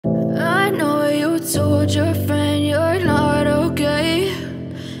told your friend you're not okay,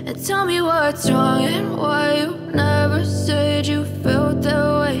 and tell me what's wrong and why you never said you felt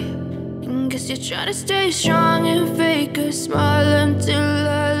that way. And guess you're trying to stay strong and fake a smile until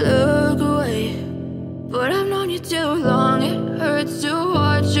I look away. But I've known you too long, it hurts to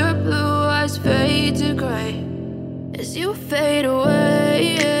watch your blue eyes fade to gray as you fade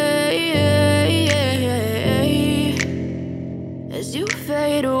away, as you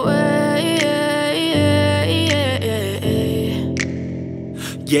fade away.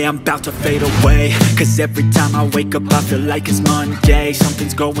 Yeah, I'm about to fade away, cause every time I wake up I feel like it's Monday.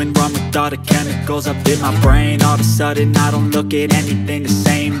 Something's going wrong with all the chemicals up in my brain. All of a sudden I don't look at anything the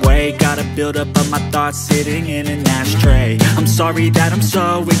same way. Gotta build up of my thoughts sitting in an ashtray. I'm sorry that I'm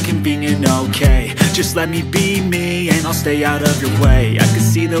so inconvenient, okay. Just let me be me and I'll stay out of your way. I can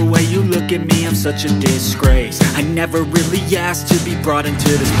see the way you look at me, I'm such a disgrace. I never really asked to be brought into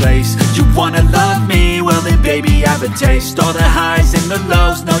this place. You wanna love me? Well then baby, have a taste. All the highs and the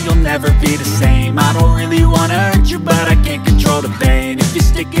lows, no, you'll never be the same. I don't really wanna hurt you, but I can't control the pain. If you're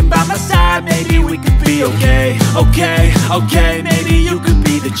sticking by my side, maybe we could be okay. Okay, maybe you could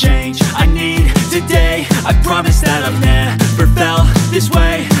be the change I need today. I promise that I've never felt this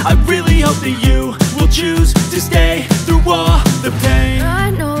way. I really hope that you will choose to stay through all the pain.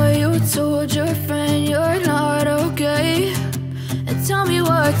 I know you told your friend you're not okay, and tell me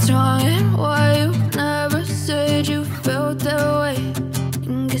what's wrong and why you never said you felt that way.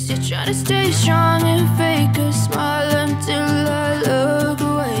 Guess you're trying to stay strong and fake a smile until I look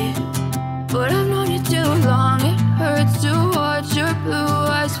away. But I've known you too long, it hurts to watch your blue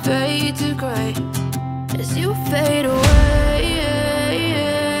eyes fade to gray as you fade away,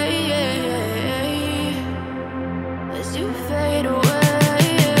 as you fade away,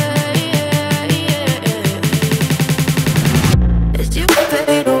 as you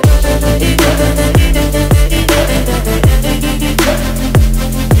fade away.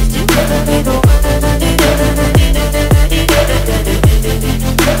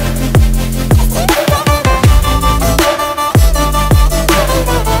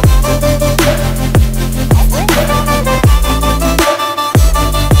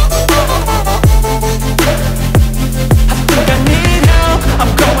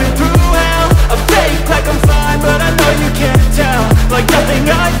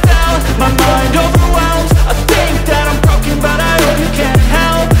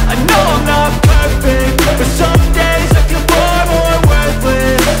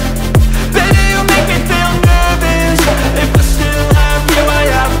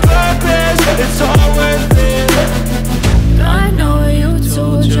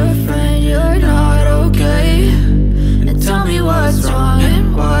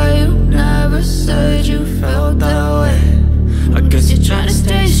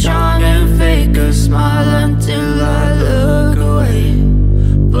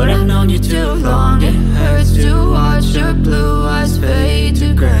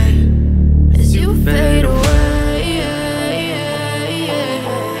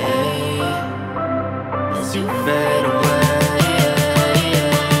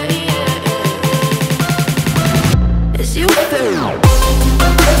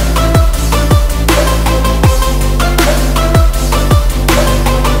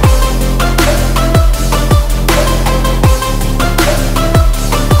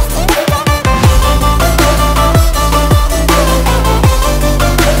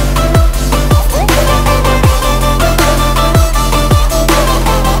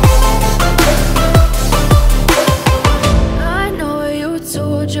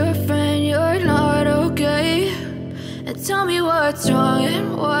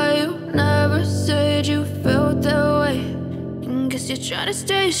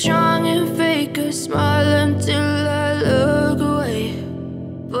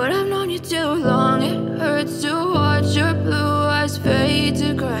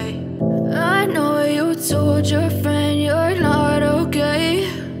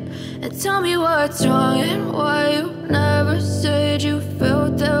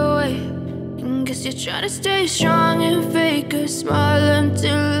 Try to stay strong and fake a smile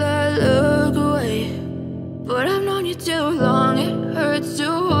until I look away. But I've known you too long, it hurts to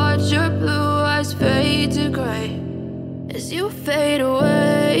watch your blue eyes fade to gray as you fade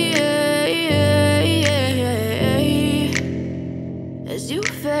away, as you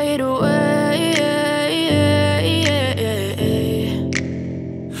fade away.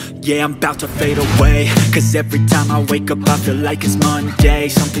 Yeah, I'm about to fade away, cause every time I wake up I feel like it's Monday.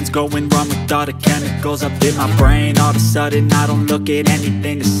 Something's going wrong with all the chemicals up in my brain. All of a sudden I don't look at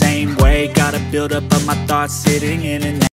anything the same way. Gotta build up of my thoughts sitting in an